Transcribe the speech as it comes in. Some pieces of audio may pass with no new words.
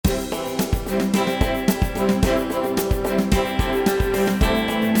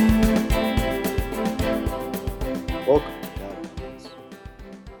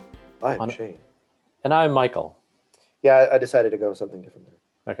I'm Shane. And I'm Michael. Yeah, I decided to go with something different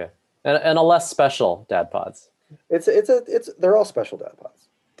there. Okay. And a less special Dad Pods. They're all special dad pods.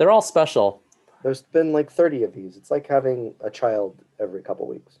 They're all special. There's been like 30 of these. It's like having a child every couple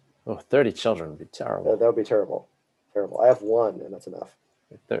weeks. Oh, 30 children would be terrible. That would be terrible. Terrible. I have one, and that's enough.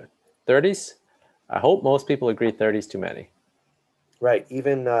 30s? I hope most people agree 30's too many. Right.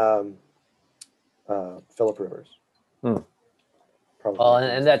 Even Philip Rivers. Probably. Well,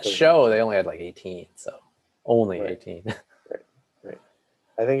 and that show, they only had like 18, so only 18. Right.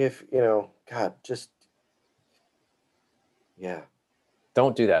 I think if, God, just, yeah.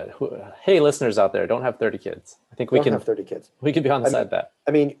 Don't do that. Hey, listeners out there, don't have 30 kids. I think don't have 30 kids. We could be on the side of that.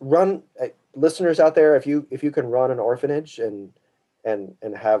 I mean, listeners out there, if you can run an orphanage and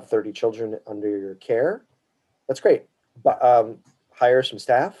have 30 children under your care, that's great. But hire some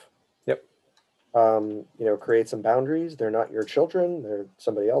staff. Yep. Create some boundaries. They're not your children. They're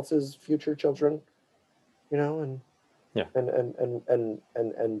somebody else's future children. And yeah,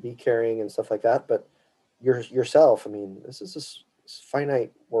 and be caring and stuff like that. But yourself, I mean, this is this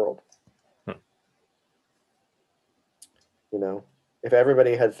finite world. If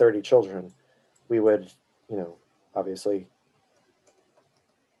everybody had 30 children, we would, obviously,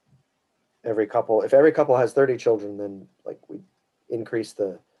 if every couple has 30 children, then like we increase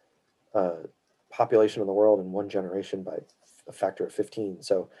the population of the world in one generation by a factor of 15.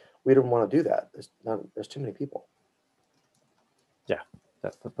 So we don't want to do that. There's too many people. Yeah,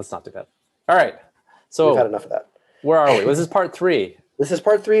 let's not do that. All right. So we've had enough of that. Where are we? This is part 3. This is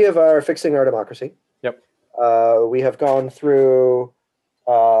part 3 of our Fixing Our Democracy. Yep. We have gone through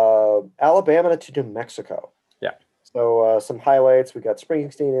Alabama to New Mexico. Yeah. So some highlights. We've got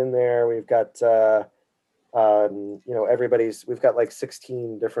Springsteen in there. We've got we've got like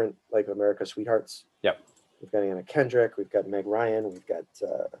 16 different like America's sweethearts. Yep. We've got Anna Kendrick. We've got Meg Ryan. We've got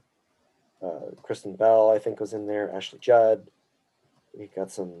Kristen Bell, I think, was in there. Ashley Judd. We've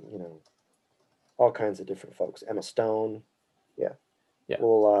got some, all kinds of different folks. Emma Stone. Yeah. Yeah.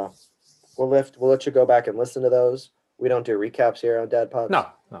 We'll let you go back and listen to those. We don't do recaps here on Dad Pods. No.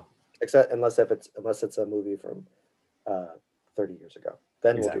 Except unless it's a movie from 30 years ago.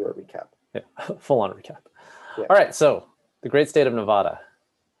 Then exactly. We'll do a recap. Yeah. Full on recap. Yeah. All right. So the great state of Nevada.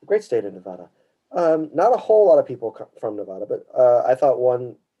 The great state of Nevada. Not a whole lot of people come from Nevada, but I thought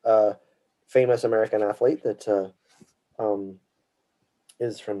one famous American athlete that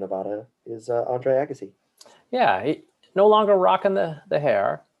is from Nevada is Andre Agassi. Yeah, he no longer rocking the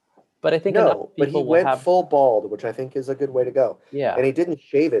hair, but I think but he went full bald, which I think is a good way to go. Yeah, and he didn't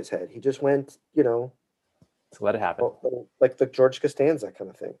shave his head; he just went, to let it happen, like the George Costanza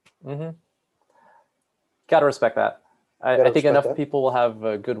kind of thing. Mm-hmm. Got to respect that. I think enough people will have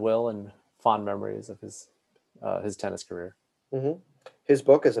goodwill and fond memories of his tennis career. Mm-hmm. His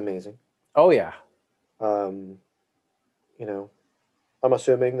book is amazing. Oh yeah. I'm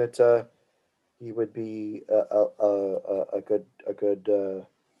assuming that he would be a good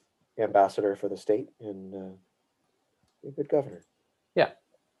ambassador for the state and a good governor. Yeah.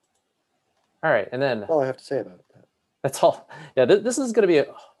 All right, and then that's all I have to say about that. That's all. Yeah, this is going to be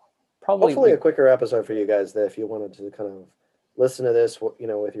hopefully a quicker episode for you guys. That if you wanted to kind of listen to this, with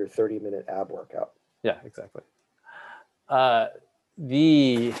your 30-minute ab workout. Yeah, exactly.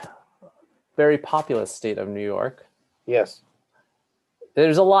 The very populous state of New York. Yes.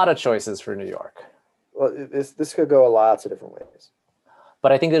 There's a lot of choices for New York. Well, this could go lots of different ways.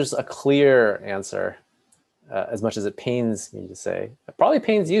 But I think there's a clear answer, as much as it pains me to say. It probably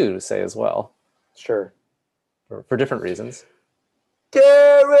pains you to say as well. Sure. For different reasons.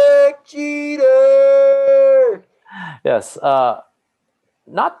 Derek Jeter! Yes.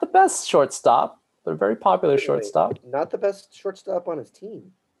 Not the best shortstop, but a very popular shortstop. Not the best shortstop on his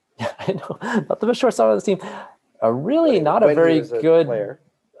team. Yeah, I know. Not the best shortstop on his team. Not a very good player.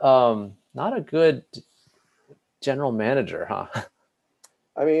 Not a good general manager, huh?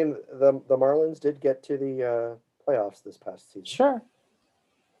 I mean, the Marlins did get to the playoffs this past season. Sure.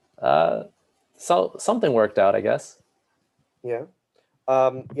 So something worked out, I guess. Yeah.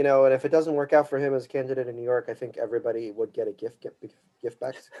 And if it doesn't work out for him as candidate in New York, I think everybody would get a gift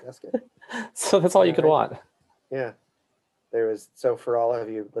basket. So that's all you could want. Yeah. So for all of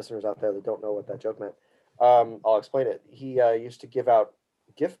you listeners out there that don't know what that joke meant, I'll explain it. He used to give out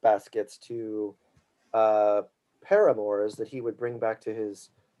gift baskets to paramours that he would bring back to his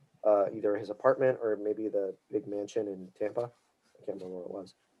either his apartment or maybe the big mansion in Tampa. I can't remember where it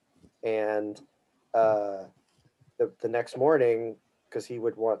was. And the next morning, because he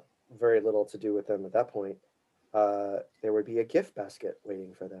would want very little to do with them at that point, there would be a gift basket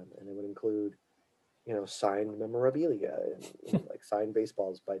waiting for them, and it would include signed memorabilia and like signed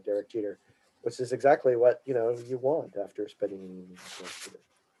baseballs by Derek Jeter, which is exactly what you want after spending an evening with Derek Jeter.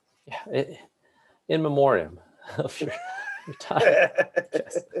 Yeah, in memoriam of your time.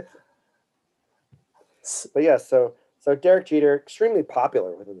 Yes. But yeah, so Derek Jeter, extremely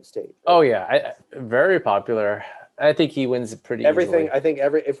popular within the state. Right? Oh yeah, very popular. I think he wins pretty Everything. easily. I think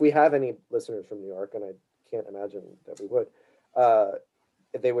if we have any listeners from New York, and I can't imagine that we would,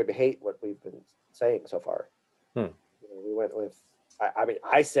 they would hate what we've been saying so far. We went with. I mean,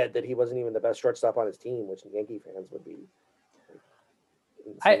 I said that he wasn't even the best shortstop on his team, which Yankee fans would be.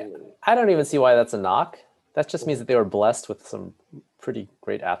 I don't even see why that's a knock. That just means that they were blessed with some pretty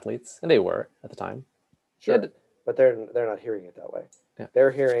great athletes, and they were at the time. Sure, but they're not hearing it that way. Yeah.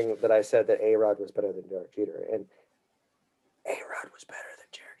 They're hearing that I said that A-Rod was better than Derek Jeter, and A-Rod was better than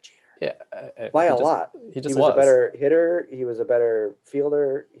Derek Jeter. Yeah, by a lot. He was a better hitter. He was a better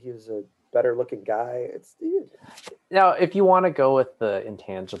fielder. He was a better looking guy. Now, if you want to go with the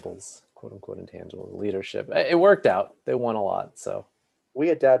intangibles, quote unquote intangible leadership, it worked out. They won a lot. So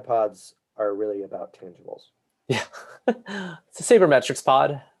we at Dad Pods are really about tangibles. Yeah, it's a sabermetrics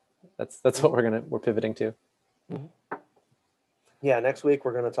pod. That's what we're pivoting to. Mm-hmm. Yeah, next week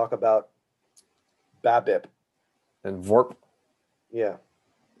we're going to talk about BABIP and VORP. Yeah.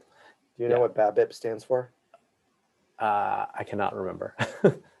 Do you know what BABIP stands for? I cannot remember.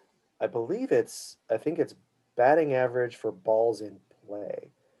 I think it's batting average for balls in play.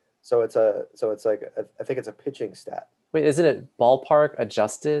 So I think it's a pitching stat. Wait, isn't it ballpark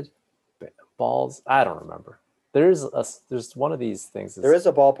adjusted balls? I don't remember. There's one of these things. There is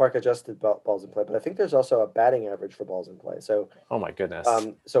a ballpark adjusted balls in play, but I think there's also a batting average for balls in play. So, oh my goodness.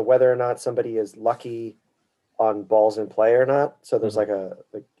 So whether or not somebody is lucky on balls in play or not, so there's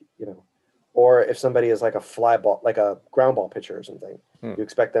or if somebody is like a fly ball, like a ground ball pitcher or something, you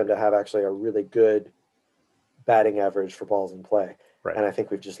expect them to have actually a really good batting average for balls in play. Right. And I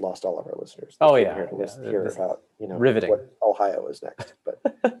think we've just lost all of our listeners. Oh yeah. Hear about riveting what Ohio is next. But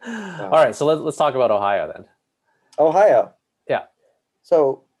all right, so let's talk about Ohio then. Ohio. Yeah.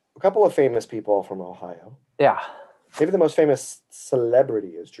 So a couple of famous people from Ohio. Yeah. Maybe the most famous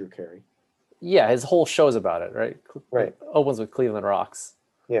celebrity is Drew Carey. Yeah, his whole show's about it, right? Right. Opens with Cleveland Rocks.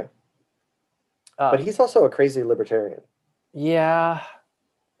 Yeah. But he's also a crazy libertarian. Yeah.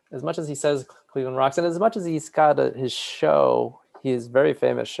 As much as he says Cleveland Rocks, and as much as he's got his show, his very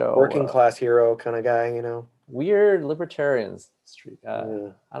famous show. Working class hero kind of guy, Weird libertarians. I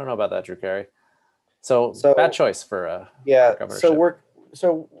don't know about that, Drew Carey. So bad choice for governorship.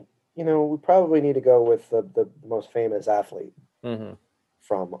 So we probably need to go with the most famous athlete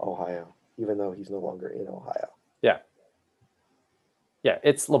from Ohio, even though he's no longer in Ohio. Yeah. Yeah,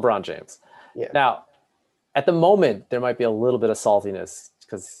 it's LeBron James. Yeah. Now, at the moment, there might be a little bit of saltiness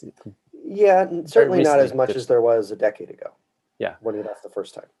because. Yeah, certainly not as much as there was a decade ago. Yeah. When he left the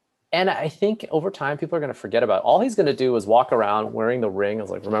first time. And I think over time, people are going to forget about it. All he's going to do is walk around wearing the ring. I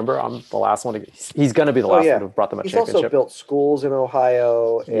was like, remember, I'm the last one. He's going to be the last one who brought them a championship. He's also built schools in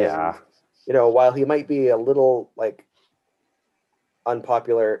Ohio. And, while he might be a little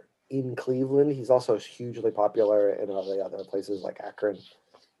unpopular in Cleveland, he's also hugely popular in all the other places like Akron.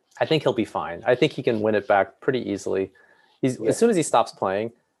 I think he'll be fine. I think he can win it back pretty easily. As soon as he stops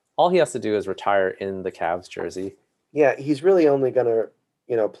playing, all he has to do is retire in the Cavs jersey. Yeah, he's really only going to,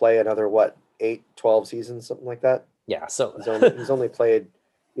 play another 12 seasons, something like that. Yeah, so he's only played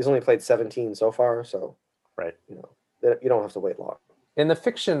 17 so far, so right. You don't have to wait long. In the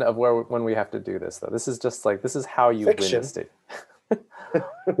fiction of when we have to do this, though, this is how you win the state.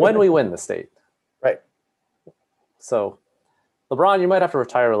 When we win the state. Right. So LeBron, you might have to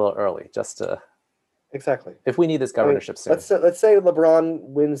retire a little early just to exactly. If we need this governorship soon. Let's say LeBron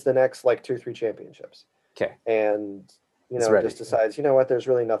wins the next 2 or 3 championships. Okay. And just decides, you know what, there's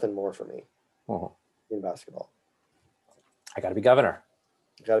really nothing more for me in basketball. I got to be governor.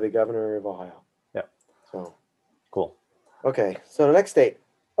 You got to be governor of Ohio. Yep. So cool. Okay, so the next state,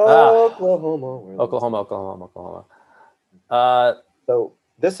 Oklahoma. Oklahoma. So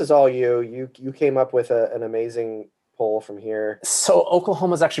this is all you. You came up with an amazing poll from here. So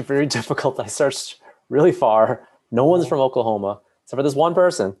Oklahoma is actually very difficult. I searched really far. No one's from Oklahoma except for this one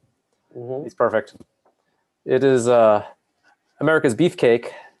person. He's perfect. It is America's beefcake,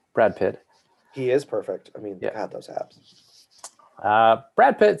 Brad Pitt. He is perfect. I mean, God, those abs.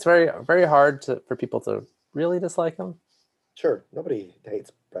 Brad Pitt, it's very, very hard for people to really dislike him. Sure. Nobody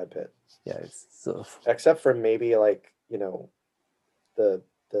hates Brad Pitt. Yeah. Except for maybe the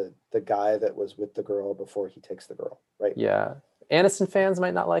guy that was with the girl before he takes the girl, right? Yeah. Aniston fans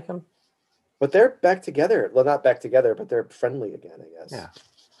might not like him. But they're back together. Well, not back together, but they're friendly again, I guess. Yeah.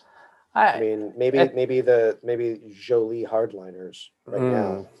 I mean, maybe Jolie hardliners right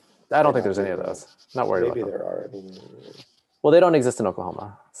now. I don't might think not there's be, any of those. Not worried maybe about them. there are. I mean, Well, they don't exist in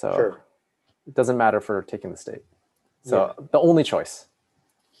Oklahoma, so sure. it doesn't matter for taking the state. So Yeah. the only choice.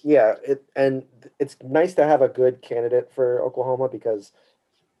 Yeah, it's nice to have a good candidate for Oklahoma because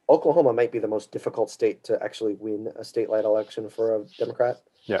Oklahoma might be the most difficult state to actually win a statewide election for a Democrat.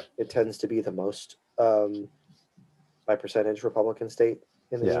 Yeah. It tends to be the most by percentage Republican state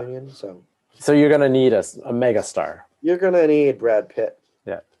in the Yeah. union. So you're gonna need a mega star. You're gonna need Brad Pitt.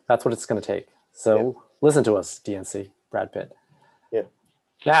 Yeah, that's what it's gonna take. So listen to us, DNC, Brad Pitt. Yeah.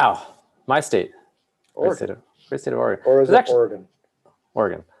 Now, my state, Oregon. great state of Oregon. Or is There's it actually, Oregon?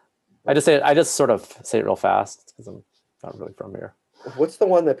 Oregon. I just sort of say it real fast because I'm not really from here. What's the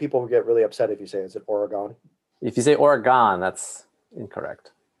one that people get really upset if you say? Is it Oregon? If you say Oregon, that's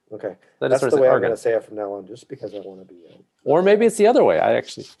incorrect. Okay, I that's just the say way I'm Oregon. going to say it from now on, just because I want to be. Or maybe it's the other way.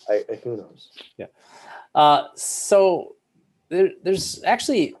 Who knows? Yeah. So there's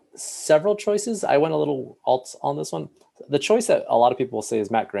actually several choices. I went a little alt on this one. The choice that a lot of people say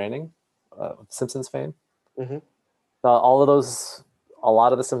is Matt Groening, Simpsons fame. Mm-hmm. All of those, a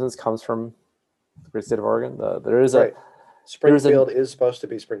lot of the Simpsons comes from the great state of Oregon. There is right. Springfield is supposed to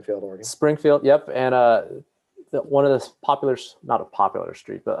be Springfield, Oregon. Springfield, yep, and one of the popular, not a popular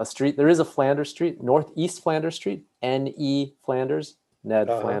street, but a street. There is a Flanders Street, Northeast Flanders Street, N.E. Flanders, Ned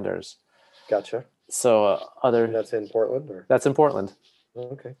Flanders. Gotcha. So And that's in Portland, or that's in Portland.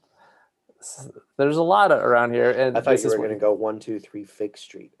 Okay. So there's a lot around here, and I thought you were going to go 1, 2, 3 fake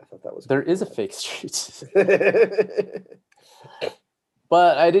street. I thought that was. There is a fake street,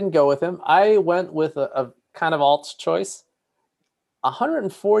 but I didn't go with him. I went with a kind of alt choice.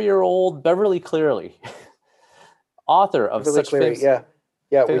 104-year-old Beverly Cleary, author of Beverly such Cleary, famous,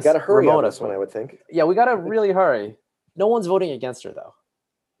 yeah. We got to hurry on Ramona this one, I would think. Yeah, we got to really hurry. No one's voting against her, though.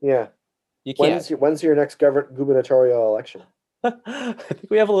 Yeah. You can't. When's your next gubernatorial election? I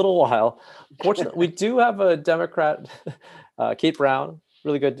think we have a little while. Fortunately, we do have a Democrat, Kate Brown,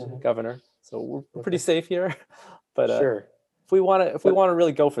 really good governor. So we're pretty safe here. But sure. If we want to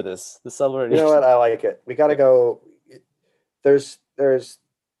really go for this celebrity. You know what? I like it. We got to go. There's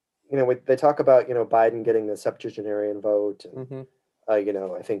they talk about Biden getting the septuagenarian vote. And, I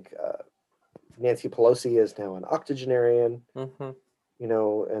think Nancy Pelosi is now an octogenarian.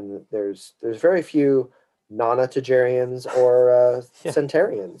 And there's very few nonagenarians or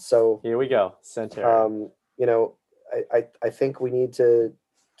centenarians. So here we go, centenarian. I think we need to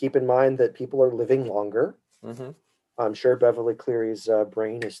keep in mind that people are living longer. I'm sure Beverly Cleary's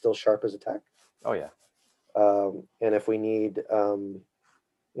brain is still sharp as a tack. Oh yeah. And if we need,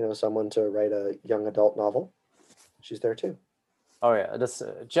 someone to write a young adult novel, she's there too. Oh yeah, just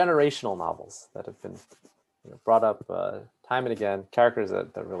generational novels that have been brought up time and again, characters that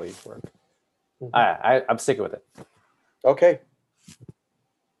really work. I'm sticking with it. Okay.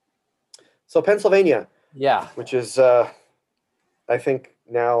 So Pennsylvania. Yeah. Which is, I think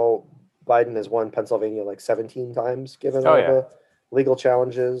now Biden has won Pennsylvania like 17 times, given all the legal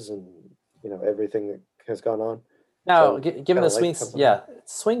challenges and everything that has gone on. Now, given the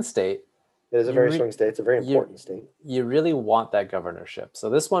swing state. It is a very swing state. It's a very important state. You really want that governorship. So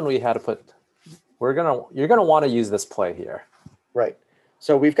this one we had to put. You're gonna want to use this play here. Right.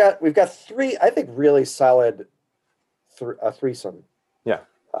 So we've got three, I think, really solid threesome. Yeah.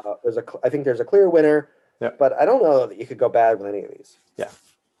 I think there's a clear winner. Yeah. But I don't know that you could go bad with any of these. Yeah.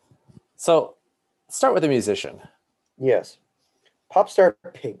 So let's start with a musician. Yes. Pop star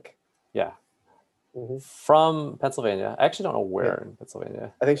Pink. Yeah. From Pennsylvania. I actually don't know where in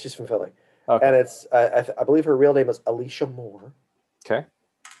Pennsylvania. I think she's from Philly. Okay. And it's I believe her real name is Alicia Moore. Okay.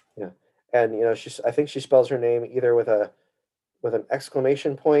 Yeah. And I think she spells her name either with an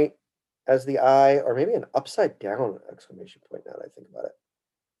exclamation point as the I, or maybe an upside down exclamation point now that I think about it.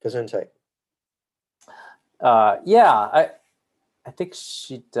 Gesundheit. I think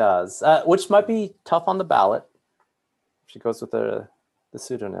she does, which might be tough on the ballot. She goes with the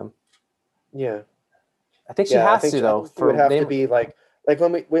pseudonym. Yeah, I think she has to though. It would have to be like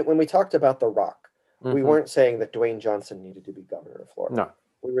when we talked about The Rock, we weren't saying that Dwayne Johnson needed to be governor of Florida. No,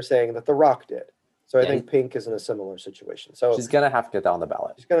 we were saying that The Rock did. So I think Pink is in a similar situation. So she's gonna have to get that on the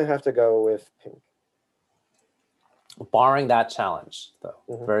ballot. She's gonna have to go with Pink. Barring that challenge, though,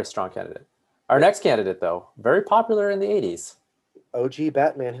 very strong candidate. Our next candidate, though, very popular in the 80s. OG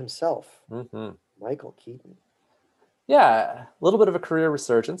Batman himself, Michael Keaton. Yeah, a little bit of a career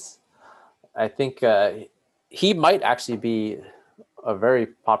resurgence. I think he might actually be a very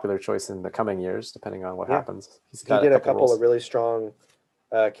popular choice in the coming years, depending on what happens. He did a couple of really strong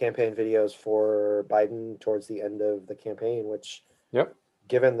campaign videos for Biden towards the end of the campaign, which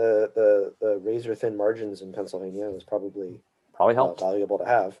given the razor thin margins in Pennsylvania, it was probably helped. valuable to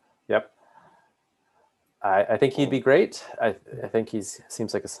have. Yep. I think he'd be great. I think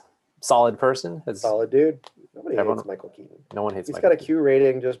seems like a solid person. Solid dude. Nobody Everyone- hates Michael Keaton. No one hates He's Michael got a Keaton. Q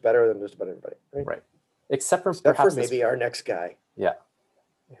rating just better than just about everybody. Right. Right. Except for Except perhaps for maybe our next guy. Yeah.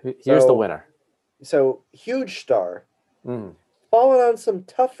 Here's the So- winner. So huge star. Mm. Fallen on some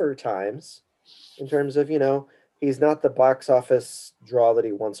tougher times in terms of, he's not the box office draw that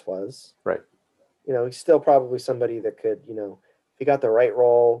he once was. Right. He's still probably somebody that could, if he got the right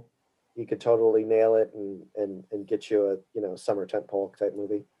role, he could totally nail it and get you a, summer tentpole type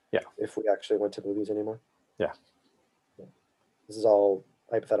movie. Yeah. If we actually went to movies anymore. Yeah. This is all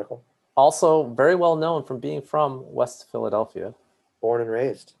hypothetical. Also, very well known from being from West Philadelphia. Born and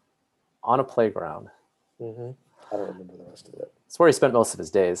raised. On a playground. Mm-hmm. I don't remember the rest of it. It's where he spent most of his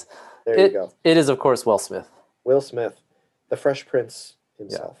days. There you go. It is, of course, Will Smith. Will Smith, the Fresh Prince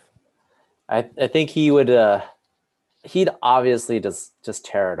himself. I think he would. He'd obviously just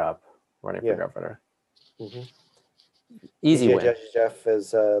tear it up running for governor. Mm-hmm. Easy DJ win. Judge Jeff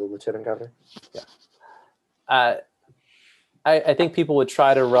as lieutenant governor. Yeah. I think people would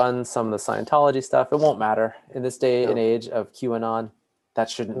try to run some of the Scientology stuff. It won't matter in this day and age of QAnon. That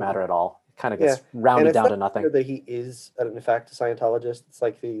shouldn't matter at all. It kind of gets rounded down to nothing. That he is, in fact, a Scientologist. It's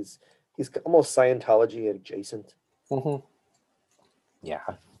like he's almost Scientology adjacent. Mm-hmm. Yeah.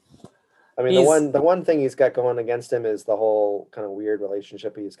 I mean, the one thing he's got going against him is the whole kind of weird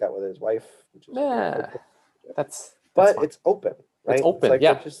relationship he's got with his wife. Which is that's but fine. It's open, right? It's open, like,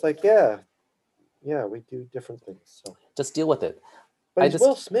 they're just like, yeah, we do different things. So just deal with it. But it's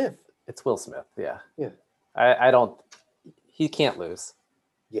Will Smith. It's Will Smith, yeah. Yeah. I don't. He can't lose.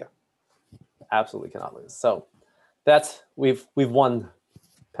 Yeah. Absolutely cannot lose. So we've won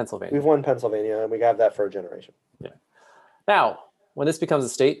Pennsylvania. We've won Pennsylvania, and we have that for a generation. Yeah. Now, when this becomes a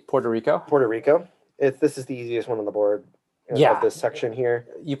state, Puerto Rico. Puerto Rico. This is the easiest one on the board. Of this section here.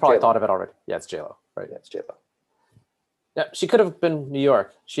 You probably J-Lo. thought of it already. Yeah, it's J-Lo, right? Yeah, it's J-Lo. Yeah, she could have been New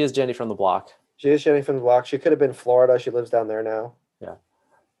York. She is Jenny from the block. She is Jenny from the block. She could have been Florida. She lives down there now. Yeah.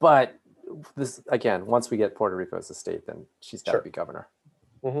 But this again, once we get Puerto Rico as a state, then she's got to be governor.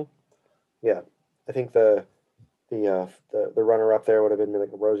 Mm-hmm. Yeah. I think the runner up there would have been like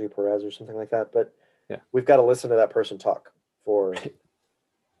Rosie Perez or something like that. But we've got to listen to that person talk for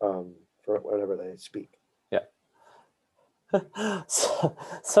whatever they speak. Yeah.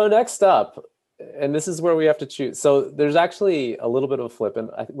 So next up, and this is where we have to choose. So there's actually a little bit of a flip,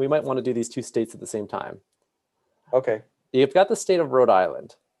 and we might want to do these two states at the same time. Okay. You've got the state of Rhode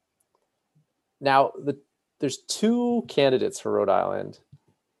Island. Now, there's two candidates for Rhode Island.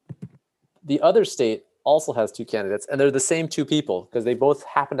 The other state also has two candidates, and they're the same two people because they both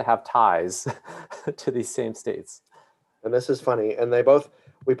happen to have ties to these same states. And this is funny. And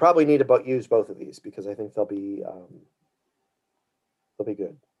we probably need to use both of these because I think they'll be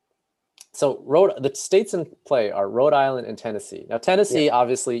good. So the states in play are Rhode Island and Tennessee. Now, Tennessee,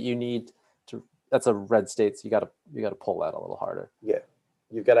 obviously, you need to. That's a red state, so you got to pull that a little harder. Yeah,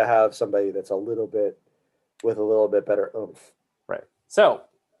 you've got to have somebody that's with a little bit better oomph. Right. So,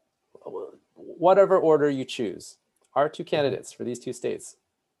 whatever order you choose, our two candidates for these two states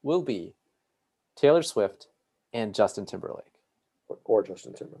will be Taylor Swift and Justin Timberlake. Or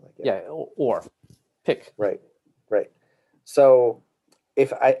Justin Timberlake. Yeah, or pick. Right. So,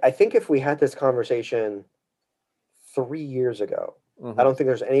 I think if we had this conversation 3 years ago, I don't think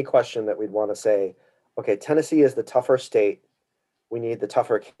there's any question that we'd want to say, okay, Tennessee is the tougher state. We need the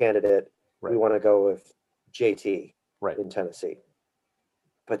tougher candidate. Right. We want to go with JT in Tennessee.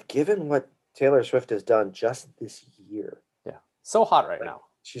 But given what Taylor Swift has done just this year. Yeah. So hot right now.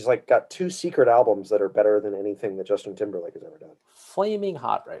 She's got 2 secret albums that are better than anything that Justin Timberlake has ever done. Flaming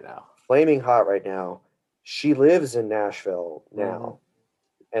hot right now. Flaming hot right now. She lives in Nashville now.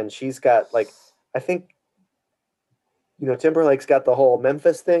 And she's got I think, Timberlake's got the whole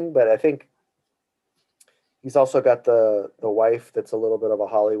Memphis thing, but I think he's also got the wife that's a little bit of a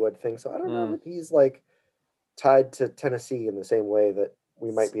Hollywood thing. So I don't know if he's tied to Tennessee in the same way that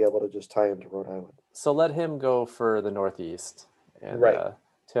we might be able to just tie him to Rhode Island. So let him go for the Northeast, and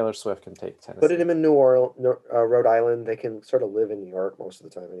Taylor Swift can take Tennessee. Put him in New Orleans, Rhode Island. They can sort of live in New York most of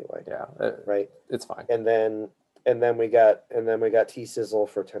the time anyway. Yeah, right. It's fine. And then we got T Sizzle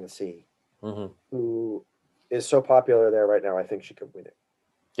for Tennessee, who is so popular there right now. I think she could win it.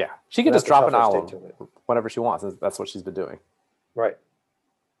 Yeah, she could just drop an album whenever she wants. That's what she's been doing. Right.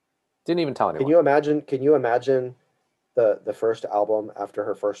 Didn't even tell anyone. Can you imagine the first album after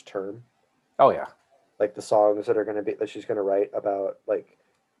her first term? Oh yeah. The songs that she's gonna write about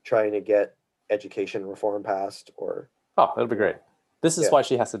trying to get education reform passed, or it'll be great. This is Yeah. why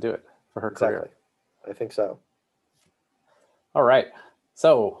she has to do it for her Exactly. career. I think so. All right.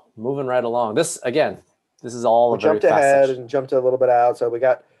 So moving right along. This is all We a very jumped fast ahead section. and jumped a little bit out. So we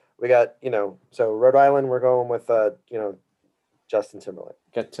got so Rhode Island, we're going with Justin Timberlake.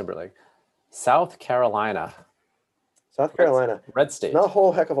 Get Timberlake. South Carolina. South Carolina. Red state. Not a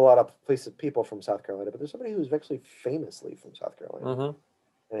whole heck of a lot of people from South Carolina, but there's somebody who's actually famously from South Carolina. Mm-hmm.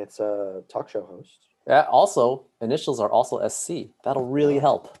 And it's a talk show host. Yeah, also, initials are also SC. That'll really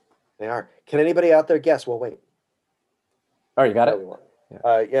help. They are. Can anybody out there guess? We'll wait. Oh, you got No, it? we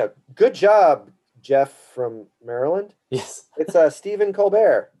won't. Yeah. Good job, Jeff from Maryland. Yes. It's Stephen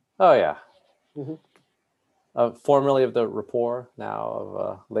Colbert. Oh, yeah. Mm-hmm. Formerly of the Rapport, now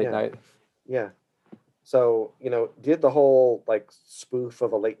of Late Night. Yeah. So, did the whole spoof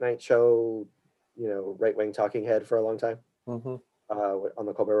of a late night show, right-wing talking head for a long time on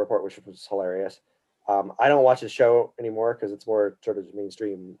the Colbert Report, which was hilarious. I don't watch his show anymore because it's more sort of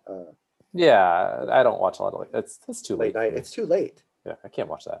mainstream. Yeah, I don't watch a lot of it's too late late. night. It's too late. Yeah, I can't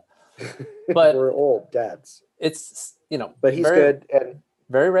watch that. But we're old dads. It's But he's good and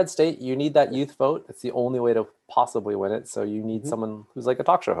very red state. You need that youth vote. It's the only way to possibly win it. So you need someone who's like a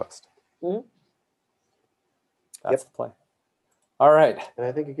talk show host. Mm-hmm. That's the play. All right. And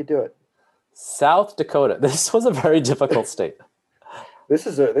I think you could do it. South Dakota. This was a very difficult state. This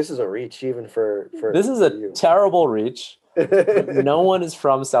is a reach even for this is a you. Terrible reach. No one is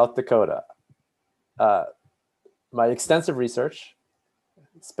from South Dakota. My extensive research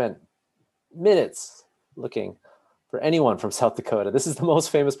spent minutes looking for anyone from South Dakota. This is the most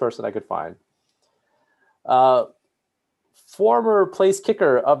famous person I could find. Former place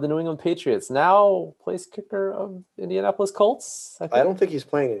kicker of the New England Patriots, now place kicker of Indianapolis Colts. I don't think he's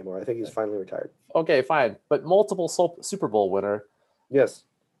playing anymore. I think he's finally retired. Okay, fine. But multiple Super Bowl winner. Yes.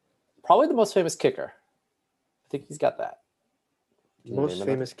 Probably the most famous kicker. I think he's got that. Most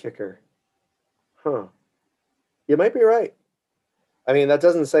famous kicker. Huh. You might be right. I mean, that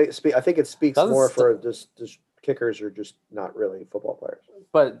doesn't speak. I think it speaks more for just kickers are just not really football players.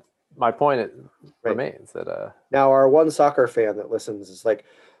 But my point remains that now our one soccer fan that listens is like,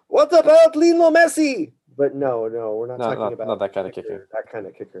 what about Lionel Messi? But no, we're not talking about that kind of kicker. That kind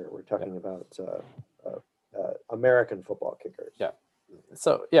of kicker. We're talking about American football kickers. Yeah.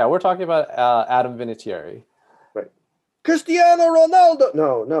 So we're talking about Adam Vinatieri. Right. Cristiano Ronaldo.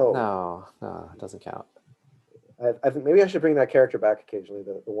 No, it doesn't count. I think maybe I should bring that character back occasionally.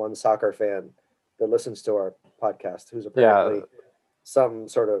 The one soccer fan that listens to our podcast, who's apparently some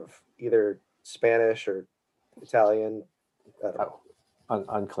sort of either Spanish or Italian. I don't know.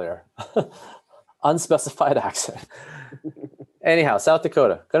 Unclear. Unspecified accent. Anyhow, South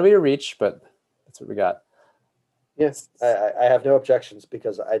Dakota. Gonna be a reach, but that's what we got. Yes, I have no objections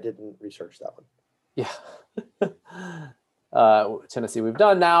because I didn't research that one. Yeah. Tennessee we've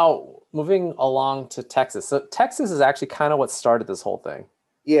done. Now moving along to Texas. So Texas is actually kind of what started this whole thing.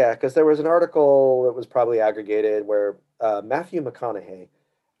 Yeah, because there was an article that was probably aggregated where Matthew McConaughey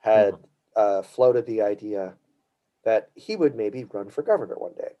had floated the idea that he would maybe run for governor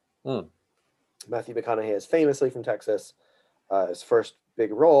one day. Matthew McConaughey is famously from Texas. His first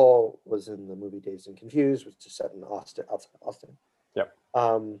big role was in the movie Dazed and Confused, which is set in outside Austin. Yep.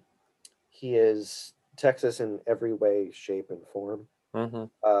 He is Texas in every way, shape, and form.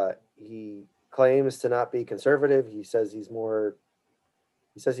 He claims to not be conservative. He says he's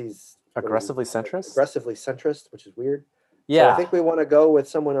aggressively centrist. Aggressively centrist, which is weird. Yeah. So I think we want to go with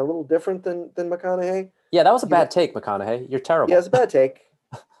someone a little different than McConaughey. Yeah, that was a bad take, McConaughey. You're terrible. Yeah, it's a bad take.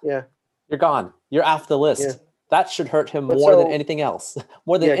 Yeah. You're gone. You're off the list. Yeah. That should hurt him more than anything else.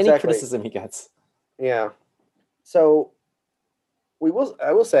 More than any criticism he gets. Yeah. So I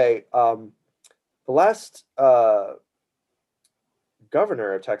will say the last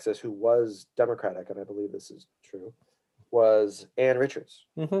governor of Texas who was Democratic, and I believe this is true, was Ann Richards.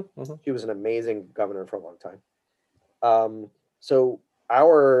 She was an amazing governor for a long time. So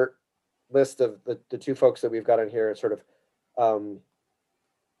our list of the two folks that we've got in here sort of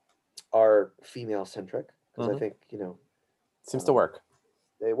are female centric because I think seems to work.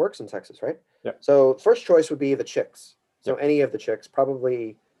 It works in Texas, right? Yeah. So first choice would be the Chicks. So any of the Chicks,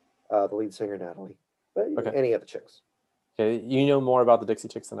 probably the lead singer Natalie, but any of the Chicks. Okay, you know more about the Dixie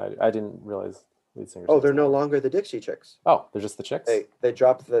Chicks than I do. I didn't realize lead singers. Oh, they're no longer the Dixie Chicks. Oh, they're just the Chicks. They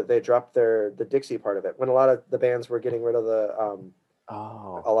dropped the Dixie part of it when a lot of the bands were getting rid of the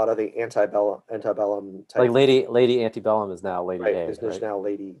a lot of the antebellum type. Like Lady Antebellum is now Lady A. There's now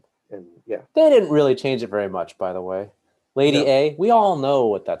Lady and yeah. They didn't really change it very much, by the way. Lady A, we all know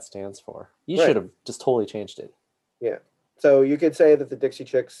what that stands for. You should have just totally changed it. Yeah. So you could say that the Dixie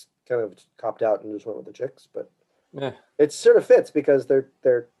Chicks kind of copped out and just went with the Chicks, but Eh, It sort of fits because they're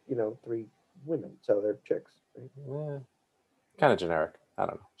three women, so they're chicks. Right? kind of generic. I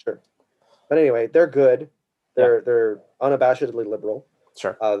don't know. Sure, but anyway, they're good. Yeah, They're unabashedly liberal.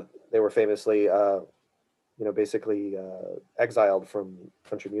 sure. They were famously, basically exiled from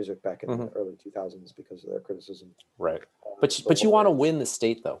country music back in Hmm. the early 2000s because of their criticism. Right. Of the But you want to lawyers. win the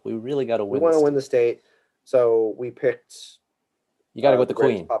state though. We really got to We win the want to win state. the state, so we picked You got to go with the the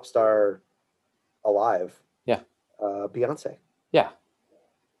greatest queen. pop star alive, Yeah. Beyonce. Yeah.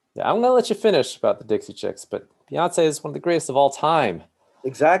 Yeah. I'm gonna let you finish about the Dixie Chicks, but Beyonce is one of the greatest of all time.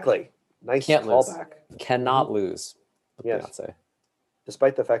 Exactly. Nice Can't lose. callback. Cannot lose with Yes, Beyonce.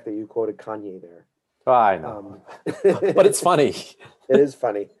 despite the fact that you quoted Kanye there. Oh, I know, But but it's funny. It is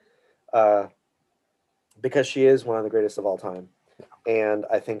funny, because she is one of the greatest of all time, and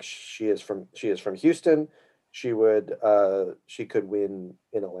I think she is from Houston. She could win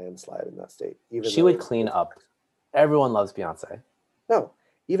in a landslide in that state. Even She would though clean up. Everyone loves Beyonce. no,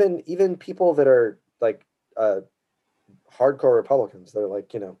 even people that are like hardcore Republicans, they're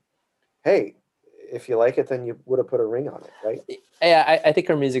like, hey, if you like it, then you would have put a ring on it, right? Yeah, I think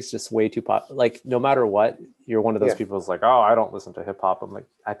her music's just way too pop. Like, no matter what, you're one of those Yeah. people who's like, oh, I don't listen to hip hop. I'm like,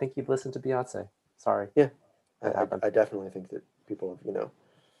 I think you'd listen to Beyonce. Sorry. Yeah, That happened. I definitely think that people have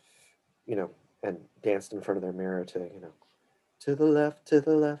and danced in front of their mirror to to the left, and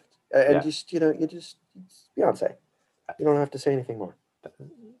Yeah. just it's Beyonce. You don't have to say anything more.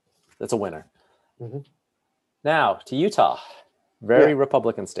 That's a winner. Mhm. Now to Utah, very Yeah.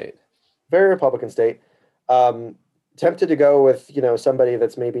 Republican state. Very Republican state. Tempted to go with somebody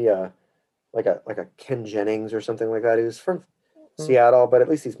that's maybe like a Ken Jennings or something like that, who's from Seattle, but at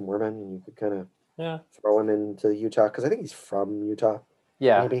least he's Mormon, and you could kind of Yeah. throw him into Utah because I think he's from Utah.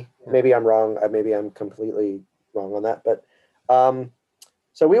 Yeah. Maybe I'm wrong. Maybe I'm completely wrong on that. But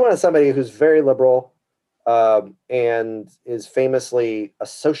so we wanted somebody who's very liberal, and is famously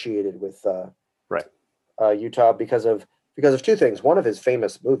associated with Right. Utah because of two things. One of his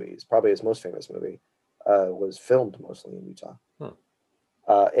famous movies, probably his most famous movie, was filmed mostly in Utah,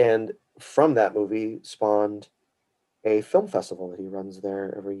 and from that movie spawned a film festival that he runs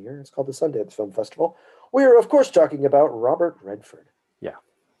there every year. It's called the Sundance Film Festival. We are, of course, talking about Robert Redford. Yeah.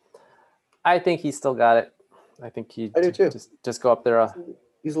 I think he's still got it. I think he I do too. Just go up there.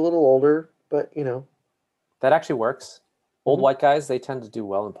 He's a little older, but That actually works. Old Mhm. white guys, they tend to do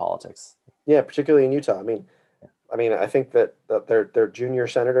well in politics. yeah, particularly in Utah. I mean, I think that their junior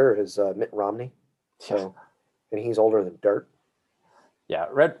senator is Mitt Romney, so and he's older than dirt. Yeah,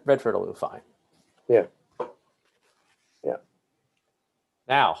 Redford will do fine. Yeah.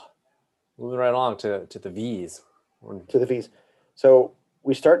 Now, moving right along to the V's. To the V's. So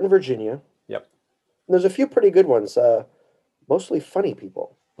we start in Virginia. Yep. And there's a few pretty good ones, mostly funny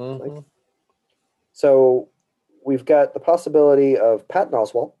people. Mhm. So we've got the possibility of Patton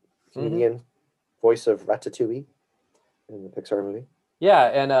Oswalt, comedian, voice of Ratatouille in the Pixar movie. Yeah,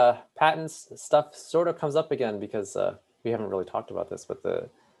 and Patton's stuff sort of comes up again because we haven't really talked about this, but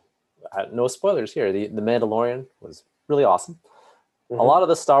no spoilers here. The Mandalorian was really awesome. A lot of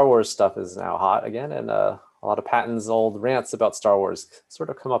the Star Wars stuff is now hot again, and a lot of Patton's old rants about Star Wars sort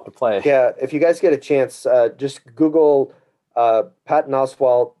of come up to play. Yeah, if you guys get a chance, just Google Patton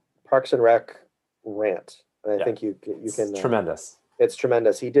Oswalt Parks and Rec rant. And I think you can. It's tremendous. It's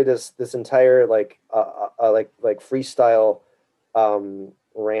tremendous. He did this entire like freestyle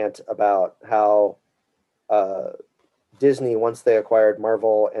rant about how Disney, once they acquired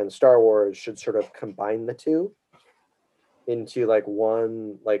Marvel and Star Wars, should sort of combine the two into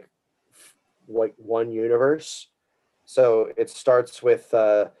one universe. So it starts with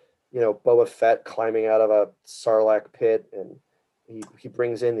Boba Fett climbing out of a Sarlacc pit, and he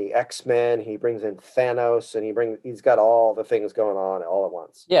brings in the X-Men, he brings in Thanos, and he's got all the things going on all at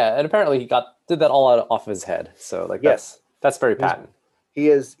once. Yeah, and apparently he did that all off of his head. So yes, that's very Patton. He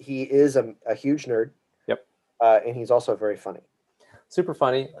is a huge nerd. Yep. And he's also very funny. Super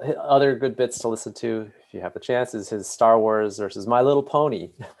funny. Other good bits to listen to if you have the chance is his Star Wars versus My Little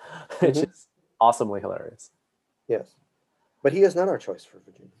Pony, which is awesomely hilarious. Yes, but he is not our choice for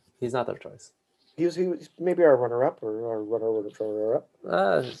Virginia. He's not their choice. He's maybe our runner-up or our runner-up.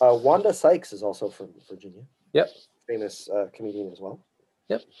 Wanda Sykes is also from Virginia. Yep. Famous comedian as well.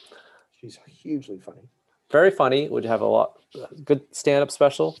 Yep. She's hugely funny. Very funny. Would have a good stand-up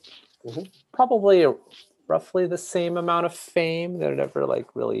special. Probably roughly the same amount of fame. They're never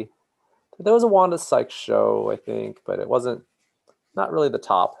really. There was a Wanda Sykes show, I think, but it wasn't not really the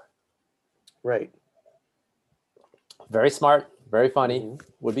top. Right. Very smart, very funny.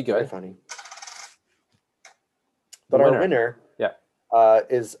 Would be good. Very funny. But our winner,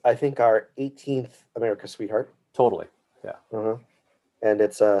 is I think our 18th America's Sweetheart. Totally. Yeah. Uh-huh. And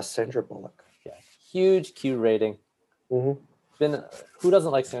it's Sandra Bullock. Yeah. Huge Q rating. Mm-hmm. Who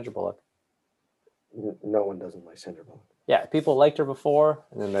doesn't like Sandra Bullock? No one doesn't like Sandra Bullock. Yeah, people liked her before,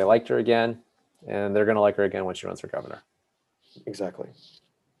 and then they liked her again, and they're gonna like her again when she runs for governor. Exactly.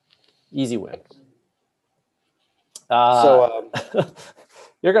 Easy win. You're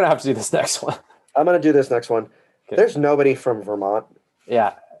gonna have to do this next one. I'm gonna do this next one. Okay. There's nobody from Vermont.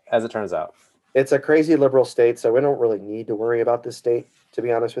 Yeah, as it turns out. It's a crazy liberal state, so we don't really need to worry about this state, to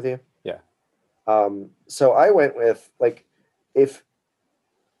be honest with you. Yeah. So I went with, like, if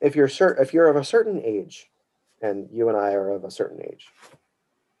you're of a certain age, and you and I are of a certain age,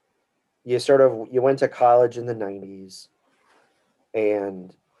 you went to college in the 90s,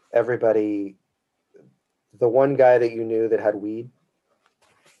 and everybody, the one guy that you knew that had weed,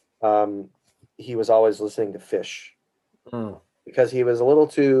 he was always listening to Fish because he was a little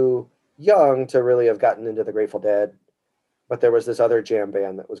too young to really have gotten into the Grateful Dead, but there was this other jam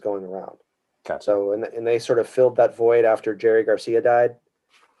band that was going around. Gotcha. So, and they sort of filled that void after Jerry Garcia died,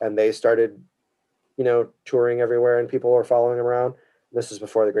 and they started, touring everywhere, and people were following them around. This is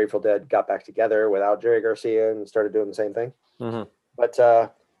before the Grateful Dead got back together without Jerry Garcia and started doing the same thing. Mm-hmm. But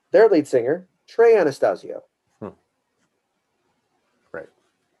their lead singer, Trey Anastasio. Right.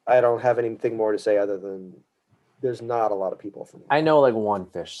 I don't have anything more to say other than there's not a lot of people from. I know like one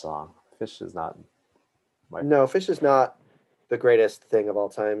Fish song. Fish is not. No, Fish is not the greatest thing of all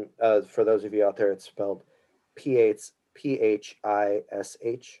time. For those of you out there, it's spelled Phish.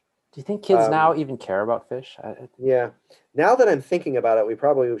 Do you think kids now even care about Fish? Yeah. Now that I'm thinking about it, we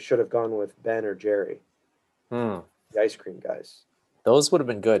probably should have gone with Ben or Jerry, the ice cream guys. Those would have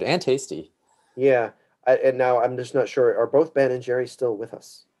been good and tasty. Yeah. And now I'm just not sure. Are both Ben and Jerry still with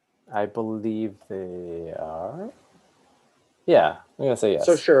us? I believe they are. Yeah, I'm going to say yes.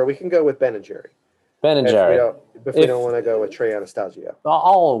 So sure, we can go with Ben and Jerry. Ben and Jerry. If we don't want to go with Trey Anastasio.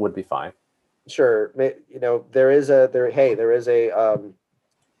 All would be fine. Sure. There is a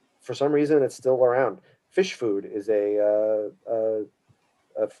for some reason it's still around. Fish food is a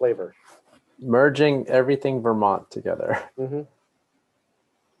flavor. Merging everything Vermont together. Mm-hmm.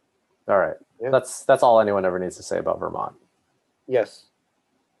 All right. Yeah. That's all anyone ever needs to say about Vermont. Yes.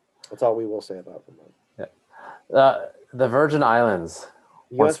 That's all we will say about Vermont. Yeah. The Virgin Islands.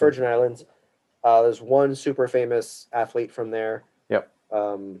 U.S. Virgin Islands. There's one super famous athlete from there. Yep.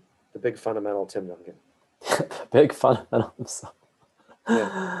 The big fundamental Tim Duncan. Big fundamental.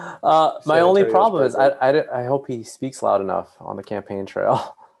 Yeah. My only problem is I hope he speaks loud enough on the campaign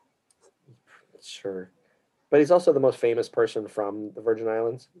trail. Sure. But he's also the most famous person from the Virgin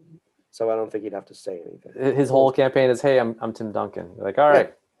Islands. So I don't think he'd have to say anything. His whole campaign is, hey, I'm Tim Duncan. You're like, all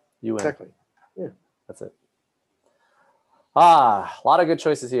right, you win. Exactly. Yeah. That's it. A lot of good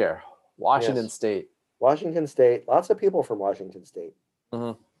choices here. Washington State. Washington State. Lots of people from Washington State.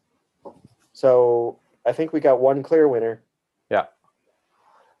 Mm-hmm. So I think we got one clear winner. Yeah.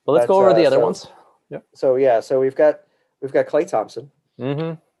 But let's go over the other ones. Yep. So we've got Klay Thompson.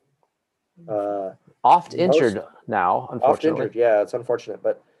 Mm-hmm. Oft injured now, unfortunately. Oft injured, yeah, it's unfortunate,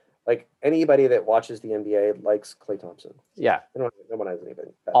 but like anybody that watches the NBA likes Klay Thompson. Yeah. No one has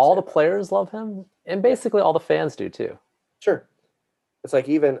anything. All the players love him, and basically all the fans do too. Sure. It's like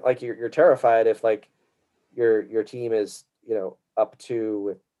even like you're terrified if like your team is up 2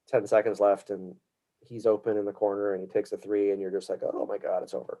 with 10 seconds left and he's open in the corner and he takes a 3 and you're just like, oh my God,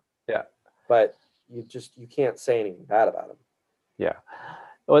 it's over. Yeah. But you can't say anything bad about him. Yeah.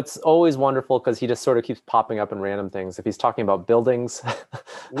 Well, it's always wonderful because he just sort of keeps popping up in random things. If he's talking about buildings,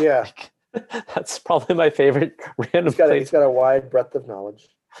 yeah, that's probably my favorite random. He's got a wide breadth of knowledge.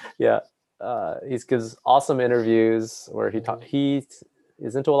 Yeah, he gives awesome interviews where he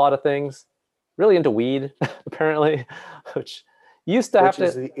is into a lot of things, really into weed apparently, which used to have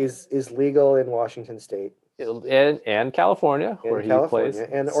to is legal in Washington State. And California, where he plays,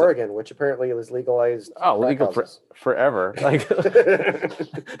 and Oregon, which apparently is legalized. Oh, legal forever. Like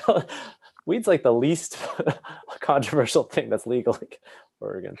weed's like the least controversial thing that's legal in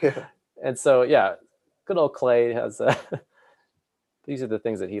Oregon. Yeah. And so, good old Klay has. These are the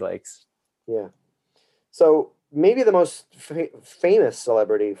things that he likes. Yeah. So maybe the most famous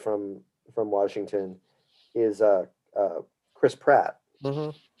celebrity from Washington is Chris Pratt,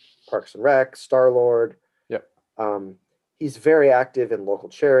 Parks and Rec, Star-Lord. He's very active in local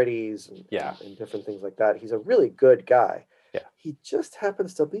charities and different things like that. He's a really good guy. Yeah. He just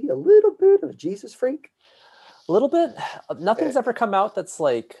happens to be a little bit of a Jesus freak. A little bit. Nothing's ever come out that's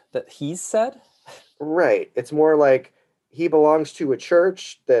like that he's said. Right. It's more like he belongs to a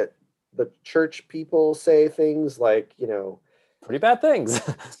church that the church people say things like, pretty bad things.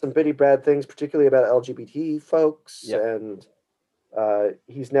 some pretty bad things, particularly about LGBT folks. Yep. And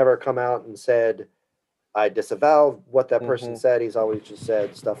he's never come out and said, I disavow what that person said. He's always just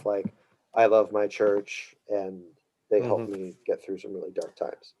said stuff like, I love my church and they helped me get through some really dark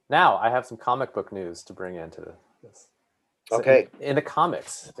times. Now, I have some comic book news to bring into this. So Okay. In the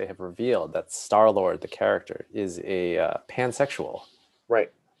comics, they have revealed that Star-Lord, the character, is a pansexual.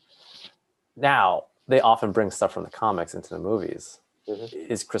 Right. Now, they often bring stuff from the comics into the movies.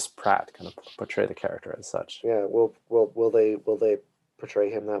 Is Chris Pratt going to portray the character as such? Yeah. Will they portray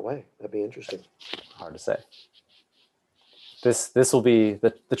him that way? That'd be interesting. Hard to say. This will be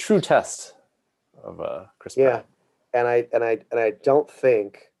the true test of Chris Pratt. And I don't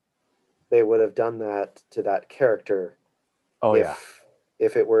think they would have done that to that character. Oh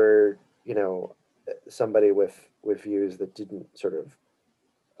if it were, somebody with views that didn't sort of.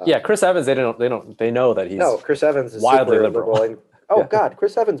 Chris Evans. They know that he's Chris Evans is wildly super liberal. And, God,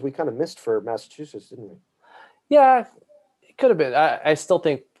 Chris Evans, we kind of missed for Massachusetts, didn't we? Yeah, it could have been. I still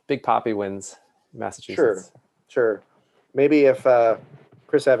think Big Papi wins Massachusetts. Sure. Maybe if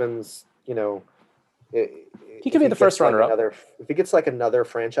Chris Evans, he could be the first runner-up. If he gets like another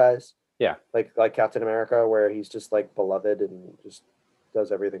franchise, yeah, like Captain America, where he's just like beloved and just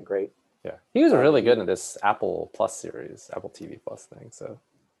does everything great. Yeah, he was really good in this Apple Plus series, Apple TV Plus thing. So,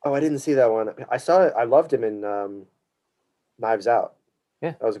 I didn't see that one. I saw it. I loved him in Knives Out.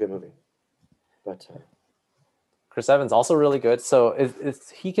 Yeah, that was a good movie. But Chris Evans also really good. So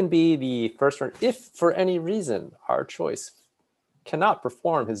he can be the first run if for any reason our choice cannot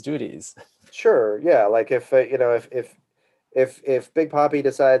perform his duties. Sure, yeah. Like if Big Papi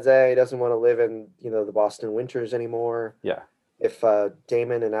decides he doesn't want to live in the Boston winters anymore. Yeah. If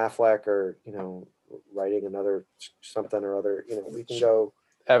Damon and Affleck are writing another something or other, we can go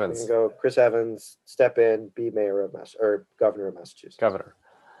Evans. We can go Chris Evans, step in, be mayor of governor of Massachusetts. Governor.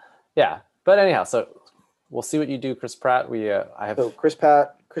 Yeah, but anyhow, so we'll see what you do, Chris Pratt. So Chris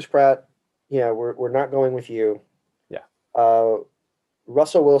Pratt. Yeah, we're not going with you. Yeah.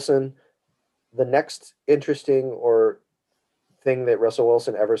 Russell Wilson. The next interesting or thing that Russell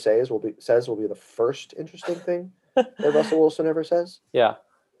Wilson ever says will be the first interesting thing that Russell Wilson ever says. Yeah.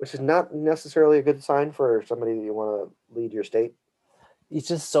 Which is not necessarily a good sign for somebody that you want to lead your state. He's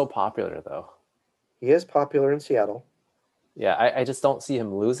just so popular, though. He is popular in Seattle. Yeah, I just don't see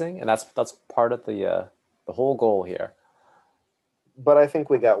him losing, and that's part of the whole goal here. But I think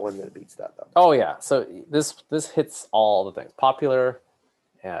we got one that beats that, though. Oh yeah, so this hits all the things: popular,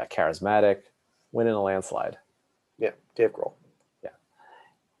 charismatic, win in a landslide. Yeah, Dave Grohl. Yeah,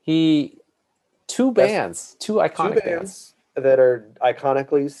 two iconic bands that are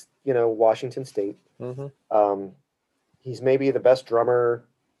iconically, Washington State. Mm-hmm. He's maybe the best drummer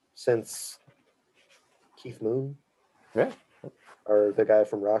since Keith Moon. Yeah. Or the guy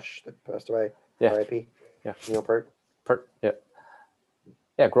from Rush that passed away. Yeah. R.I.P. Yeah. Neil Peart. Yeah.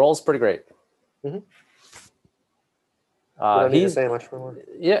 Yeah, Grohl's pretty great. Mm-hmm. Don't need to say much more.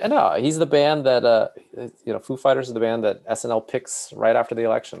 Yeah, no, he's the band that Foo Fighters is the band that SNL picks right after the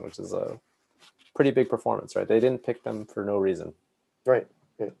election, which is a pretty big performance, right? They didn't pick them for no reason. Right.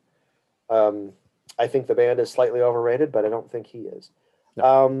 Yeah. I think the band is slightly overrated, but I don't think he is.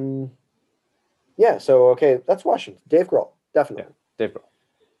 No. Yeah, so okay, that's Washington. Dave Grohl, definitely. Yeah, Dave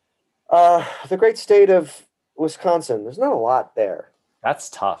Grohl. The great state of Wisconsin. There's not a lot there. That's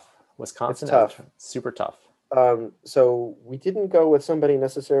tough. Wisconsin is tough. Super tough. So we didn't go with somebody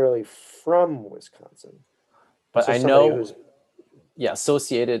necessarily from Wisconsin. But I know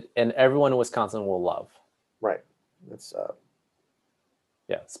associated, and everyone in Wisconsin will love. Right. That's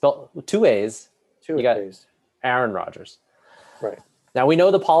spelled 2 A's. You got A's. Aaron Rodgers. Right. Now we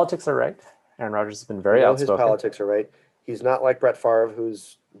know the politics are right. Aaron Rodgers has been very outspoken. His politics are right. He's not like Brett Favre,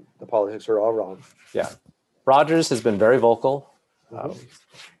 the politics are all wrong. Yeah. Rodgers has been very vocal. To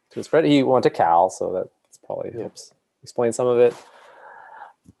his credit, he went to Cal, so that's probably helps explain some of it.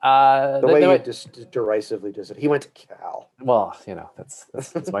 The way he just derisively does it. He went to Cal. Well,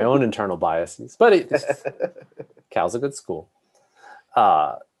 that's my own internal biases, but Cal's a good school.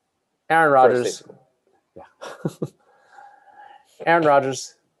 Aaron Rodgers. Yeah. Aaron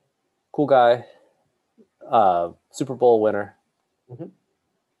Rodgers, cool guy, Super Bowl winner. Mm-hmm.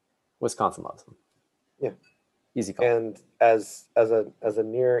 Wisconsin loves him. Yeah. Easy call. And as a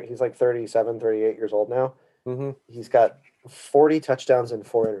near, he's like 37, 38 years old now. Mm-hmm. He's got 40 touchdowns and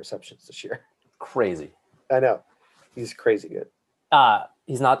 4 interceptions this year. Crazy. I know. He's crazy good.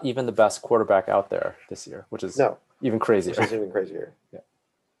 He's not even the best quarterback out there this year, which is even crazier. Which is even crazier. Yeah.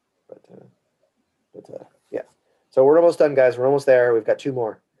 But yeah. So we're almost done, guys. We're almost there. We've got 2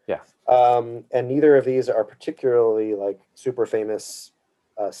 more. Yeah. And neither of these are particularly like super famous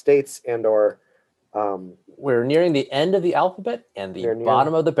states and or We're nearing the end of the alphabet and the We're near-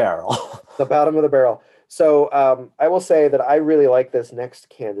 bottom of the barrel. the bottom of the barrel. So I will say that I really like this next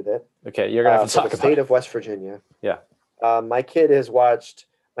candidate. Okay, you're gonna have to for talk the about state it. of West Virginia. Yeah. My kid has watched.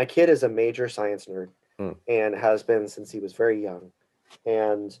 My kid is a major science nerd and has been since he was very young.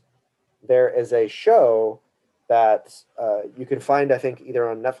 And there is a show that you can find, I think, either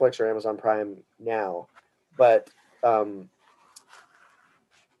on Netflix or Amazon Prime now. But the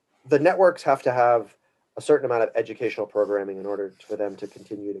networks have to have a certain amount of educational programming in order for them to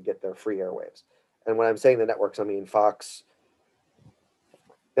continue to get their free airwaves. And when I'm saying the networks, I mean Fox,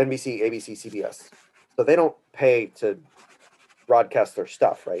 NBC, ABC, CBS. So they don't pay to broadcast their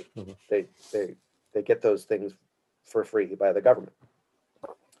stuff, right? Mhm. They get those things for free by the government.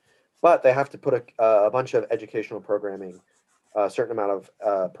 But they have to put a bunch of educational programming. A certain amount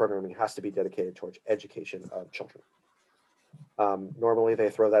of programming has to be dedicated towards education of children. Normally, they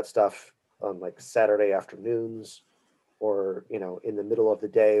throw that stuff on like Saturday afternoons, or in the middle of the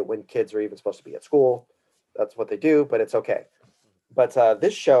day when kids are even supposed to be at school. That's what they do, but it's okay. But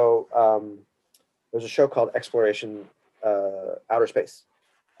this show, there's a show called Exploration Outer Space.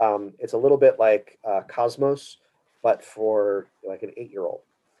 It's a little bit like Cosmos, but for like an 8-year-old,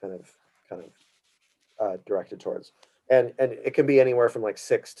 kind of directed towards, and it can be anywhere from like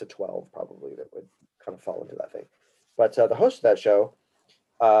 6 to 12 probably that would kind of fall into that thing. But the host of that show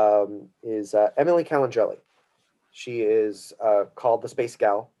is Emily Calandrelli. She is called the Space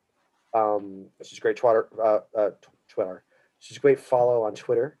Gal. She's a great Twitter. She's a great follow on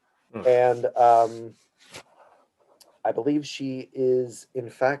Twitter, and I believe she is, in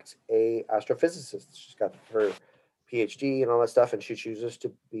fact, a astrophysicist. She's got her PhD and all that stuff, and she chooses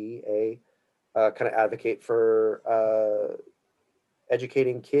to be a kind of advocate for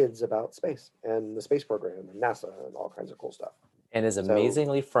educating kids about space and the space program and NASA and all kinds of cool stuff. And is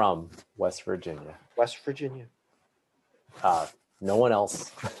amazingly from West Virginia. West Virginia. No one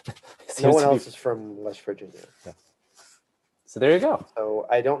else. No one else is from West Virginia. Yeah. So there you go. So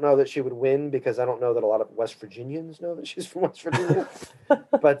I don't know that she would win because I don't know that a lot of West Virginians know that she's from West Virginia.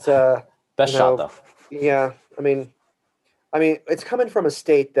 But best shot though. Yeah, I mean, it's coming from a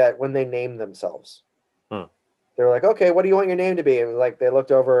state that when they named themselves, they were like, "Okay, what do you want your name to be?" And like they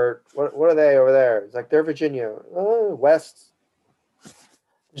looked over, what are they over there? It's like they're Virginia, West.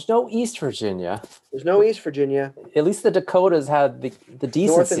 There's no East Virginia. There's no East Virginia. At least the Dakotas had the decency.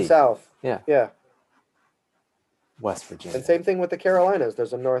 North and South. Yeah. Yeah. West Virginia. And same thing with the Carolinas.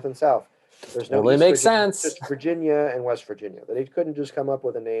 There's a North and South. There's no. Well, it makes sense. Just Virginia and West Virginia. They couldn't just come up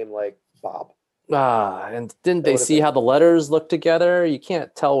with a name like Bob. And didn't they see how the letters look together? You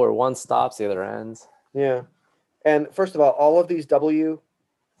can't tell where one stops, the other ends. Yeah. And first of all of these W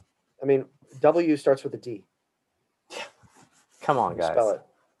starts with a D. Come on, guys. Spell it.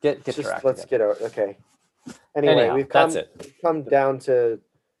 Get just track. Let's get out. Okay. Anyway, Anyhow, we've come down to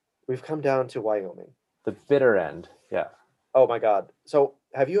Wyoming. The bitter end. Yeah. Oh my God. So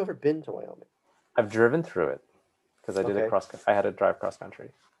have you ever been to Wyoming? I've driven through it because I did I had to drive cross country.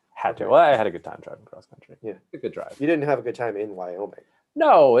 Okay. Well, I had a good time driving cross country. Yeah. A good drive. You didn't have a good time in Wyoming.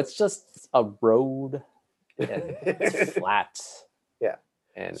 No, it's just a road and it's flat. Yeah.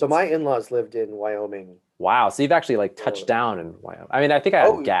 And so my in-laws lived in Wyoming. Wow. So you've actually like touched down in Wyoming. I mean, I think I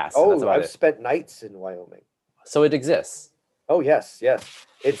had gas. Oh, that's about I've spent nights in Wyoming. So it exists. Oh, yes.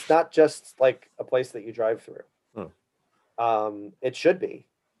 It's not just like a place that you drive through. It should be.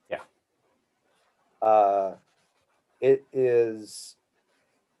 Yeah. It is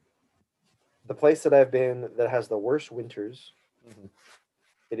the place that I've been that has the worst winters. Mm-hmm.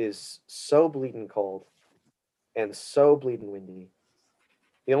 It is so bleeding cold and so bleeding windy.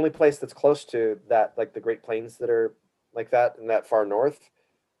 The only place that's close to that, like the Great Plains that are like that and that far north,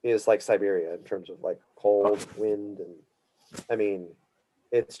 is like Siberia in terms of like cold wind. And I mean,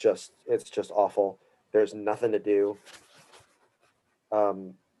 it's just awful. There's nothing to do.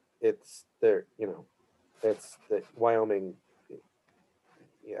 It's there, it's the Wyoming.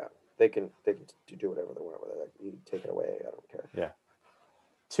 Yeah, they can do whatever they want with it. You take it away. I don't care. Yeah.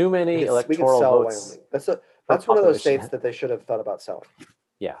 Too many we can electoral sell votes. Wyoming. That's one of those states that they should have thought about selling.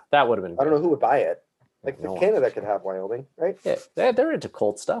 Yeah, that would have been. I don't know who would buy it. Like No Canada could have Wyoming, right? Yeah, they're into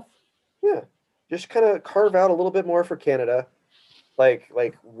cold stuff. Yeah, just kind of carve out a little bit more for Canada, like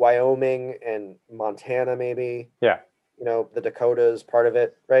Wyoming and Montana, maybe. Yeah. The Dakotas, part of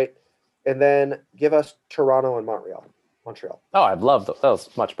it, right? And then give us Toronto and Montreal. Oh, I'd love those. That was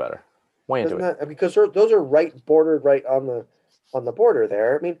much better. Way into it. Because those are bordered right on the border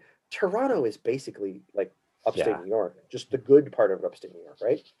there. I mean, Toronto is basically like upstate Yeah. New York, just the good part of upstate New York,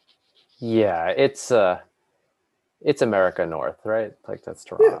 right? Yeah, it's America North, right? Like that's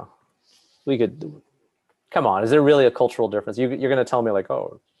Yeah. Toronto. We could come on. Is there really a cultural difference? You're going to tell me like,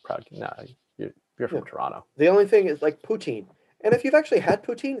 oh, proud? No, you're from Yeah. Toronto. The only thing is like poutine, and if you've actually had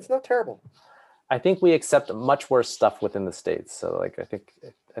poutine, it's not terrible. I think we accept much worse stuff within the states. So like, I think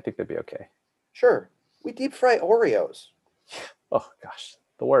they'd be okay. Sure, we deep fry Oreos. Oh gosh,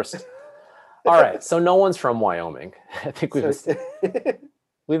 the worst. All right, so no one's from Wyoming. I think we've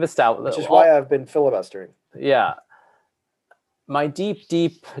established, which is why I've been filibustering. Yeah, my deep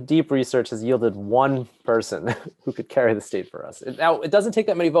research has yielded one person who could carry the state for us. Now it doesn't take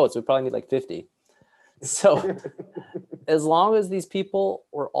that many votes. We probably need like 50. So as long as these people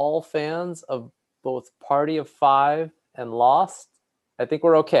were all fans of both Party of Five and Lost, I think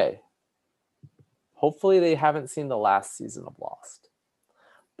we're okay. Hopefully they haven't seen the last season of Lost.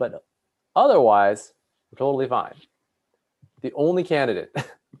 But otherwise, we're totally fine. The only candidate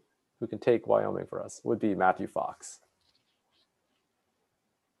who can take Wyoming for us would be Matthew Fox.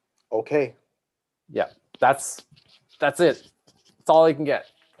 Okay. Yeah, that's it. That's all I can get.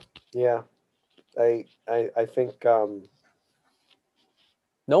 Yeah, I think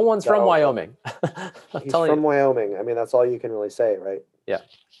no one's from Wyoming. He's from Wyoming. I mean, that's all you can really say, right? Yeah.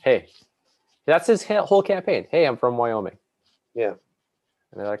 Hey, that's his whole campaign. Hey, I'm from Wyoming. Yeah.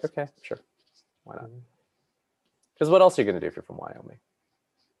 And they're like, okay, sure. Why not? Because what else are you going to do if you're from Wyoming?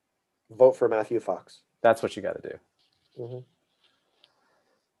 Vote for Matthew Fox. That's what you got to do. Mm-hmm.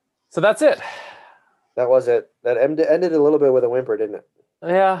 So that's it. That was it. That ended a little bit with a whimper, didn't it?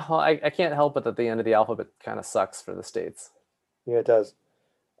 Yeah, well, I can't help it that the end of the alphabet kind of sucks for the states. Yeah, it does.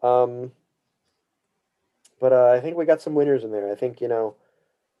 But I think we got some winners in there. I think,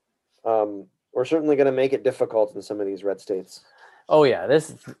 we're certainly going to make it difficult in some of these red states. Oh, yeah.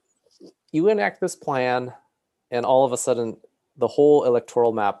 You enact this plan, and all of a sudden, the whole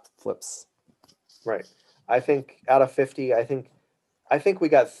electoral map flips. Right. I think out of 50, I think we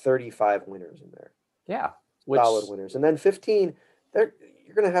got 35 winners in there. Yeah. Solid winners. And then 15, you're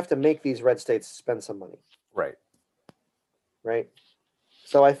going to have to make these red states spend some money. Right. Right.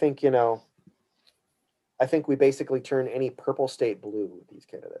 So I think, I think we basically turn any purple state blue with these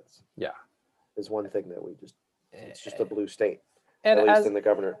candidates. Yeah. Is one thing that it's just a blue state. And at least in the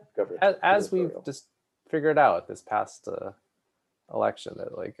governor. As we've just figured out this past election,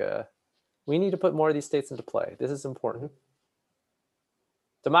 that we need to put more of these states into play. This is important. Mm-hmm.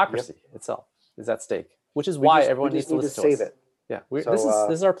 Democracy itself is at stake, which is why everyone needs to listen to us. Save it. Yeah, this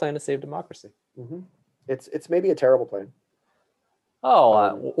is our plan to save democracy. Mm-hmm. It's maybe a terrible plan.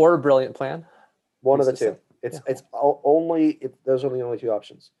 Oh, or a brilliant plan. One of the two. It's those are the only two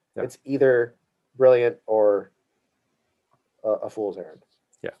options. Yeah. It's either brilliant or a fool's errand.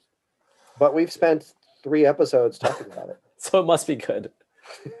 Yeah. But we've spent 3 episodes talking about it. So it must be good.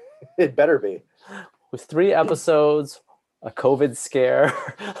 It better be. With 3 episodes, a COVID scare,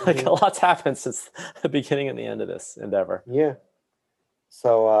 like a lot's happened since the beginning and the end of this endeavor. Yeah.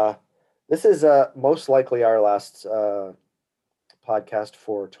 So this is most likely our last podcast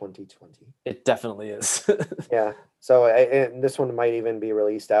for 2020. It definitely is. Yeah. So and this one might even be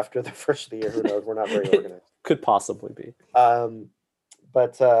released after the first of the year. Who knows? We're not very organized. Could possibly be.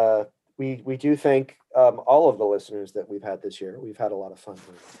 But we do thank all of the listeners that we've had this year. We've had a lot of fun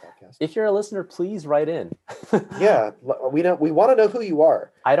doing this podcast. If you're a listener, please write in. Yeah, we want to know who you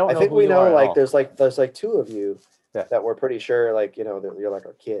are. I think we know there's 2 of you that we're pretty sure that you're like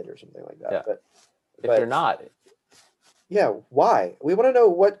our kid or something like that. Yeah. But if you're not. Yeah, why? We want to know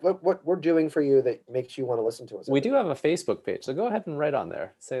what we're doing for you that makes you want to listen to us. We do have a Facebook page, so go ahead and write on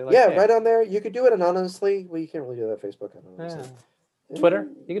there. Say hey. Write on there. You could do it anonymously. Well, you can't really do that on Facebook anonymously. Yeah. Twitter,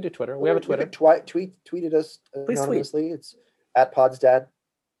 you can do Twitter. We have a Twitter. You could tweet us anonymously. Tweet. It's at PodsDad.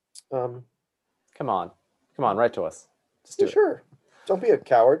 Come on, write to us. Just do it. Sure. Don't be a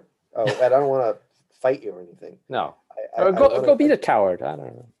coward. Oh, I don't want to fight you or anything. No. Go be the coward. I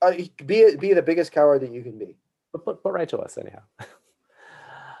don't know. Be the biggest coward that you can be. But write to us anyhow.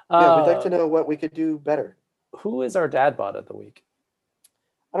 Yeah, we'd like to know what we could do better. Who is our dad bod of the week?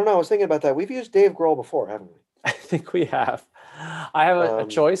 I don't know. I was thinking about that. We've used Dave Grohl before, haven't we? I think we have. I have a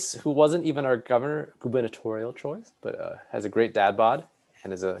choice who wasn't even our gubernatorial choice, but has a great dad bod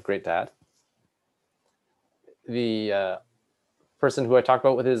and is a great dad. The person who I talked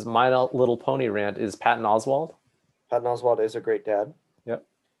about with his My Little Pony rant is Patton Oswalt. Patton Oswalt is a great dad. Yep.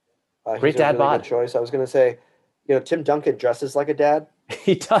 Great dad bod. Good choice. I was going to say, Tim Duncan dresses like a dad.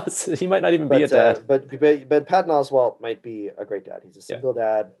 He does. He might not even be a dad. But Patton Oswalt might be a great dad. He's a single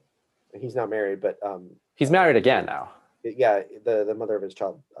dad. He's not married, but he's married again now. Yeah, the mother of his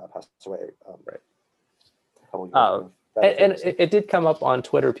child passed away. Right. couple years Oh, ago. That and famously. it did come up on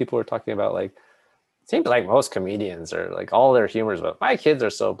Twitter. People were talking about like, it seems like most comedians are like all their humor is about my kids are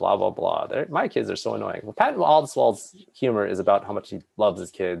so blah blah blah. My kids are so annoying. Well, Patton Oswalt's humor is about how much he loves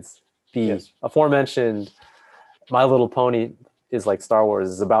his kids. The Yes. aforementioned My Little Pony is like Star Wars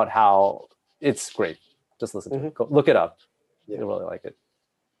is about how it's great. Just listen to it. Go, look it up. Yeah. You'll really like it.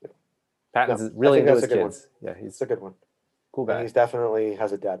 Yeah. Patton's No, really I think into that's his a good one. kids. Yeah, he's It's a good one. cool And guy. he's definitely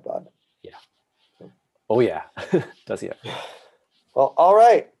has a dad bod. Yeah. Oh yeah. Does he? Well, all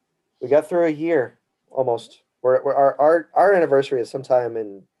right. We got through a year almost. Our anniversary is sometime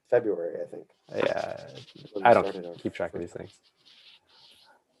in February, I think. Yeah. when we I started our don't keep track of these first things.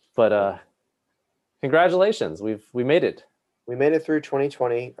 But congratulations. We made it. We made it through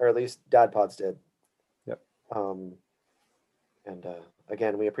 2020, or at least Dad Pods did. Yep. And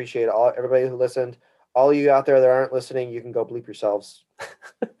again, we appreciate everybody who listened. All of you out there that aren't listening, you can go bleep yourselves.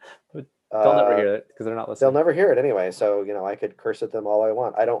 They'll never hear it because they're not listening. They'll never hear it anyway. So, I could curse at them all I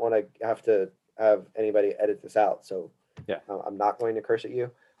want. I don't want to have anybody edit this out. So Yeah. I'm not going to curse at you,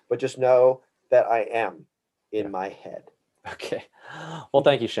 but just know that I am in my head. Okay. Well,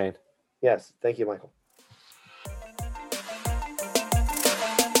 thank you, Shane. Yes. Thank you, Michael.